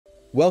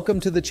Welcome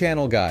to the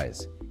channel,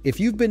 guys. If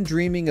you've been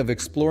dreaming of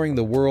exploring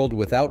the world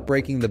without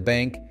breaking the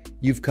bank,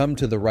 you've come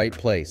to the right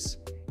place.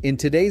 In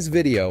today's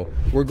video,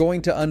 we're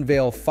going to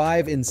unveil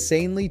 5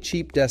 insanely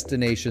cheap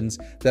destinations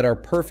that are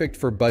perfect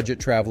for budget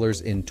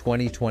travelers in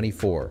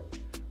 2024.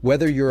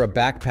 Whether you're a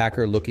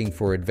backpacker looking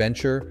for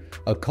adventure,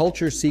 a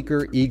culture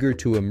seeker eager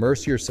to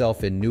immerse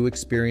yourself in new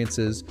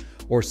experiences,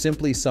 or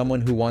simply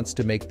someone who wants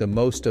to make the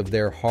most of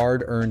their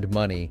hard-earned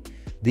money,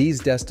 these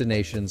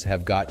destinations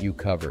have got you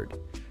covered.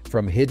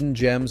 From hidden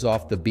gems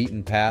off the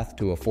beaten path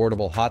to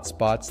affordable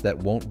hotspots that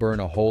won't burn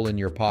a hole in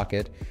your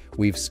pocket,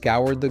 we've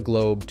scoured the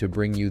globe to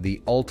bring you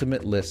the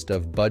ultimate list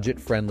of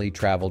budget-friendly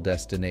travel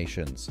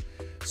destinations.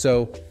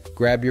 So,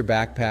 grab your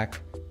backpack,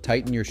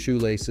 tighten your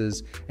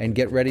shoelaces, and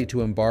get ready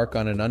to embark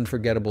on an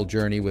unforgettable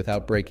journey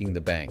without breaking the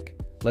bank.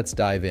 Let's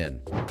dive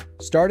in.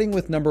 Starting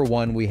with number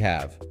 1, we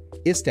have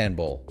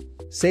Istanbul.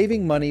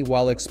 Saving money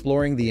while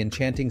exploring the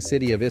enchanting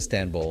city of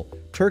Istanbul,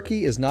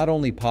 Turkey is not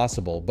only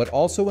possible but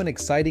also an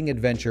exciting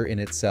adventure in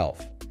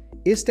itself.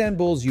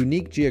 Istanbul's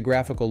unique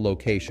geographical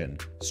location,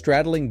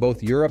 straddling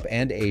both Europe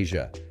and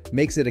Asia,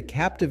 makes it a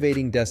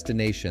captivating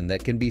destination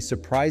that can be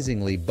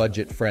surprisingly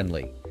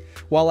budget-friendly.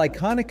 While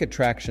iconic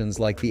attractions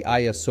like the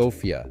Hagia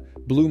Sophia,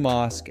 Blue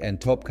Mosque, and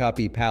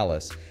Topkapi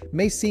Palace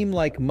may seem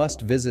like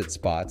must-visit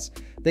spots,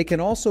 they can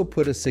also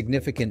put a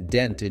significant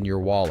dent in your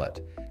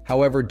wallet.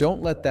 However,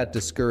 don't let that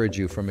discourage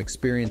you from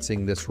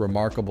experiencing this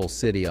remarkable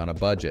city on a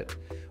budget.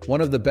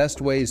 One of the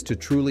best ways to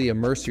truly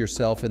immerse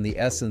yourself in the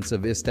essence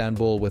of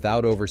Istanbul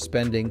without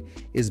overspending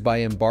is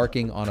by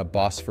embarking on a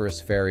Bosphorus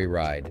ferry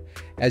ride.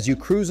 As you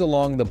cruise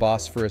along the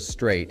Bosphorus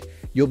Strait,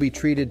 you'll be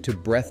treated to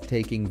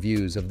breathtaking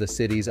views of the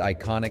city's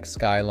iconic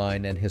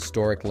skyline and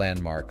historic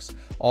landmarks,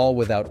 all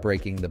without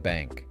breaking the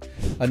bank.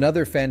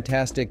 Another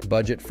fantastic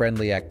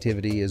budget-friendly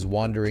activity is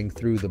wandering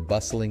through the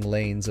bustling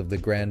lanes of the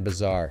Grand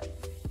Bazaar.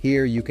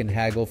 Here you can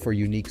haggle for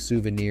unique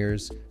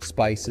souvenirs,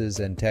 spices,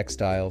 and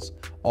textiles,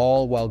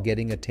 all while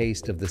getting a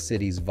taste of the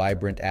city's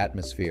vibrant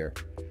atmosphere.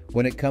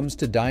 When it comes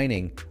to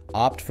dining,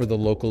 opt for the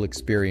local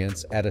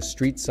experience at a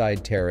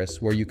street-side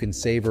terrace where you can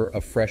savor a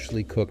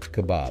freshly cooked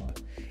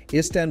kebab.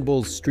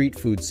 Istanbul's street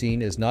food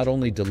scene is not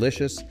only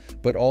delicious,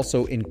 but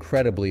also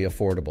incredibly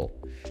affordable.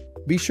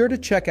 Be sure to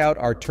check out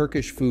our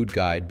Turkish food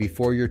guide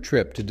before your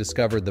trip to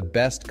discover the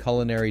best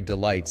culinary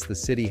delights the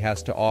city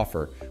has to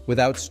offer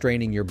without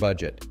straining your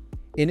budget.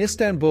 In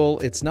Istanbul,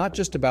 it's not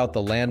just about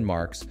the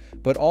landmarks,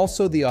 but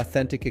also the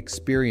authentic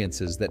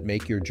experiences that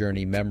make your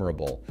journey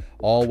memorable,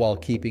 all while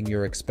keeping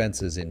your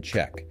expenses in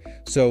check.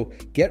 So,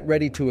 get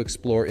ready to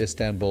explore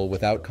Istanbul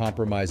without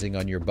compromising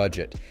on your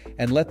budget,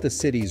 and let the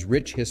city's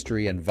rich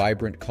history and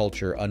vibrant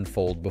culture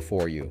unfold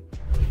before you.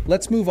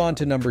 Let's move on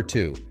to number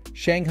 2.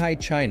 Shanghai,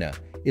 China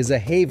is a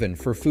haven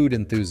for food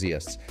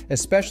enthusiasts,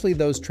 especially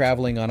those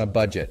traveling on a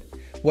budget.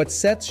 What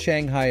sets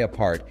Shanghai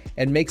apart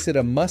and makes it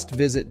a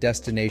must-visit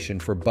destination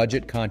for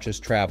budget-conscious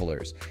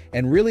travelers,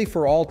 and really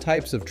for all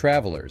types of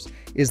travelers,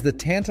 is the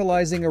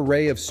tantalizing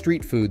array of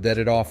street food that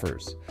it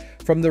offers.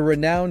 From the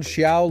renowned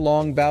Xiao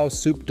Longbao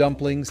soup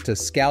dumplings to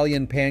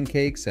scallion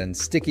pancakes and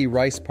sticky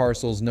rice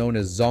parcels known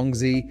as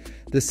zongzi,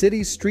 the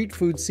city's street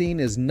food scene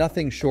is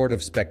nothing short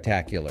of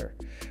spectacular.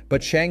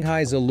 But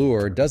Shanghai's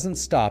allure doesn't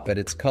stop at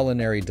its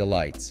culinary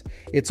delights.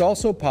 It's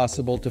also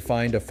possible to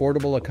find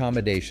affordable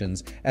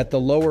accommodations at the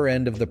lower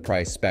end of the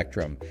price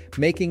spectrum,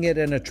 making it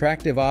an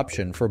attractive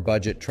option for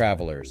budget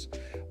travelers.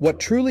 What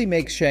truly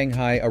makes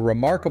Shanghai a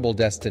remarkable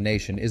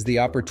destination is the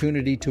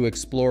opportunity to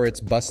explore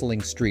its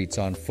bustling streets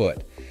on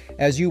foot.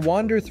 As you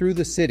wander through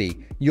the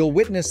city, you'll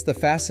witness the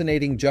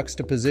fascinating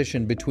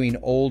juxtaposition between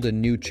old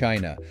and new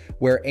China,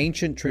 where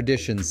ancient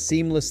traditions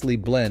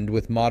seamlessly blend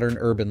with modern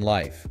urban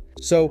life.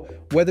 So,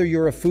 whether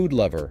you're a food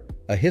lover,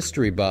 a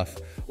history buff,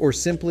 or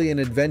simply an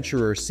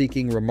adventurer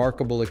seeking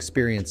remarkable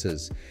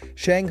experiences,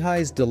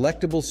 Shanghai's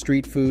delectable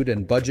street food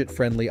and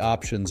budget-friendly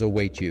options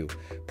await you,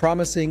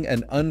 promising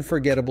an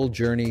unforgettable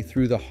journey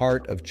through the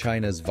heart of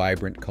China's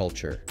vibrant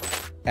culture.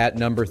 At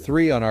number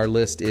 3 on our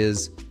list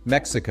is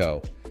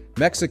Mexico.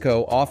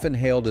 Mexico, often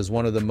hailed as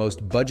one of the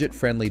most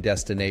budget-friendly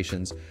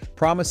destinations,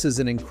 promises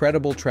an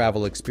incredible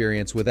travel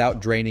experience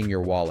without draining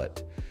your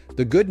wallet.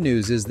 The good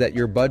news is that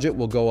your budget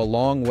will go a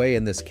long way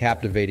in this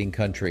captivating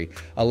country,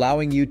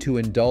 allowing you to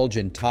indulge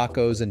in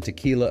tacos and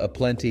tequila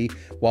aplenty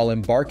while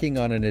embarking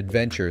on an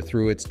adventure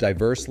through its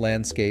diverse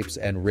landscapes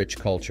and rich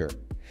culture.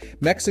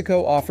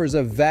 Mexico offers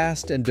a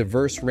vast and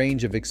diverse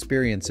range of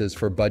experiences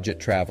for budget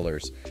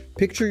travelers.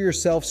 Picture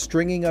yourself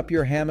stringing up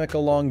your hammock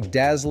along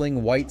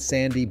dazzling white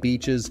sandy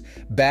beaches,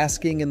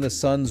 basking in the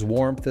sun's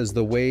warmth as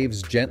the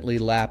waves gently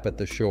lap at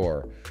the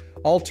shore.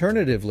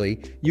 Alternatively,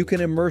 you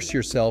can immerse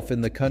yourself in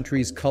the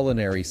country's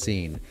culinary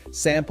scene,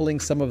 sampling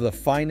some of the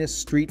finest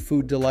street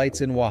food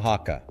delights in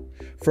Oaxaca.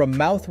 From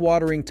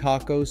mouth-watering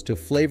tacos to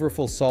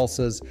flavorful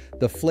salsas,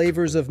 the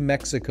flavors of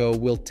Mexico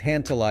will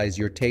tantalize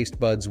your taste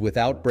buds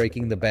without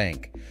breaking the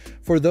bank.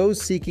 For those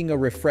seeking a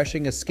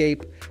refreshing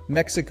escape,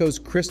 Mexico's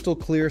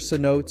crystal-clear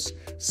cenotes,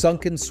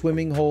 sunken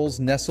swimming holes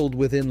nestled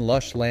within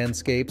lush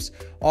landscapes,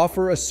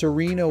 offer a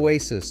serene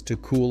oasis to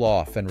cool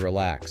off and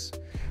relax.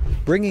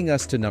 Bringing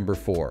us to number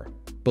 4.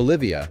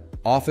 Bolivia,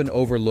 often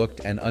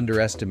overlooked and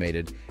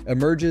underestimated,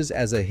 emerges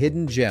as a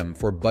hidden gem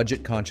for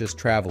budget-conscious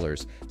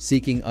travelers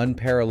seeking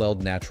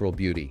unparalleled natural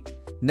beauty.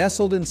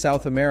 Nestled in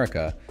South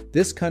America,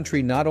 this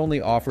country not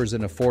only offers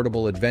an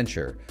affordable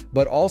adventure,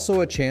 but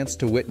also a chance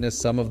to witness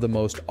some of the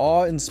most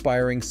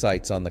awe-inspiring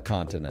sights on the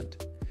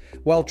continent.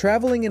 While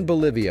traveling in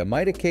Bolivia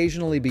might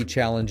occasionally be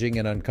challenging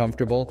and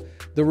uncomfortable,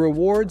 the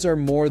rewards are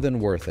more than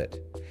worth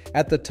it.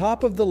 At the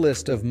top of the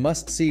list of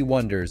must-see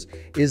wonders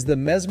is the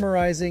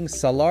mesmerizing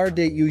Salar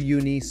de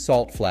Uyuni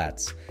salt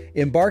flats.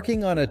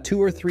 Embarking on a 2-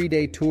 or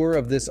 3-day tour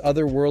of this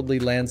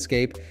otherworldly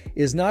landscape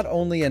is not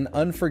only an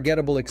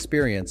unforgettable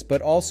experience,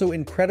 but also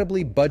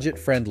incredibly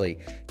budget-friendly,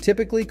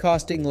 typically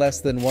costing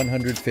less than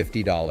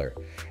 $150.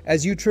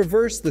 As you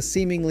traverse the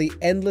seemingly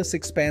endless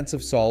expanse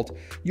of salt,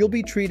 you'll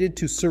be treated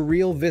to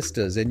surreal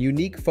vistas and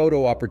unique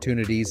photo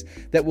opportunities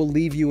that will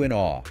leave you in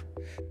awe.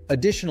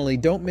 Additionally,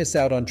 don't miss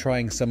out on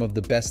trying some of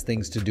the best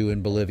things to do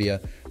in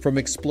Bolivia, from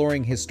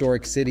exploring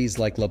historic cities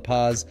like La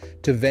Paz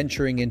to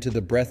venturing into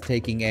the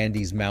breathtaking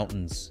Andes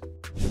Mountains.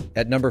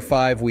 At number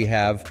 5, we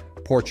have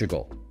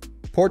Portugal.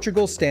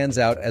 Portugal stands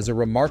out as a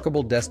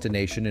remarkable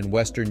destination in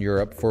Western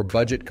Europe for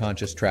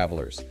budget-conscious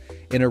travelers.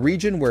 In a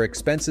region where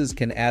expenses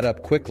can add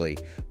up quickly,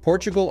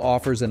 Portugal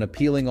offers an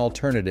appealing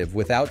alternative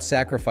without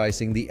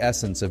sacrificing the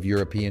essence of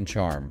European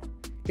charm.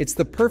 It's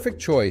the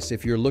perfect choice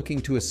if you're looking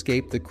to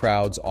escape the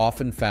crowds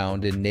often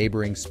found in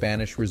neighboring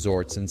Spanish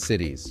resorts and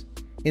cities.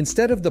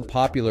 Instead of the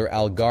popular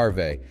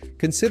Algarve,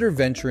 consider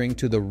venturing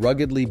to the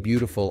ruggedly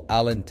beautiful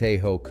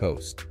Alentejo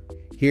coast.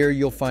 Here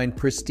you'll find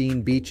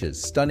pristine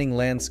beaches, stunning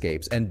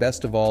landscapes, and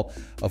best of all,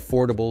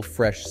 affordable,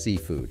 fresh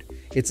seafood.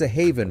 It's a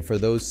haven for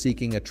those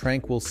seeking a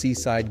tranquil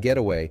seaside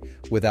getaway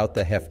without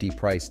the hefty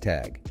price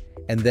tag.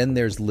 And then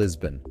there's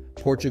Lisbon,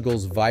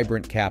 Portugal's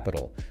vibrant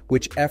capital,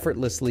 which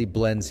effortlessly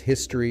blends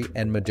history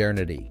and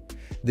modernity.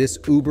 This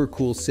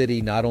uber-cool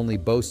city not only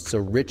boasts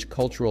a rich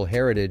cultural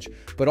heritage,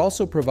 but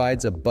also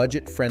provides a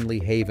budget-friendly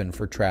haven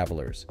for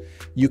travelers.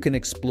 You can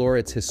explore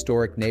its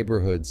historic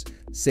neighborhoods,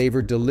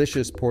 savor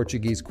delicious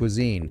Portuguese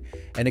cuisine,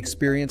 and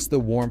experience the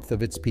warmth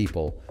of its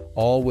people,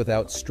 all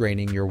without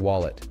straining your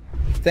wallet.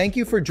 Thank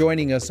you for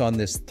joining us on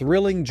this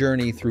thrilling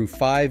journey through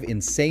 5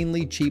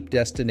 insanely cheap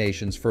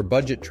destinations for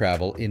budget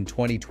travel in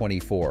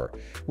 2024.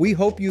 We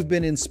hope you've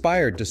been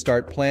inspired to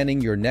start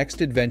planning your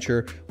next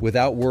adventure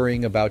without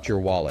worrying about your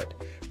wallet.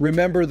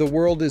 Remember, the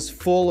world is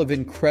full of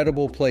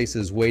incredible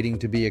places waiting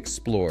to be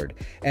explored,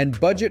 and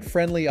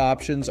budget-friendly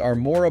options are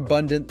more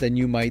abundant than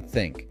you might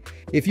think.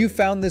 If you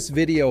found this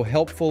video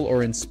helpful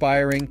or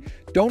inspiring,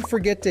 don't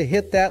forget to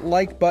hit that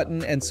like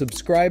button and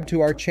subscribe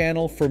to our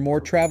channel for more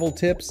travel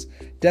tips,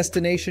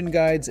 destination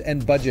guides,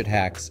 and budget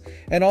hacks.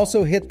 And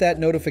also hit that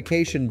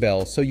notification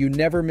bell so you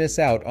never miss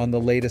out on the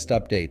latest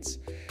updates.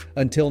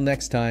 Until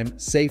next time,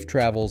 safe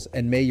travels,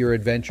 and may your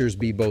adventures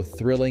be both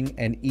thrilling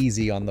and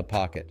easy on the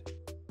pocket.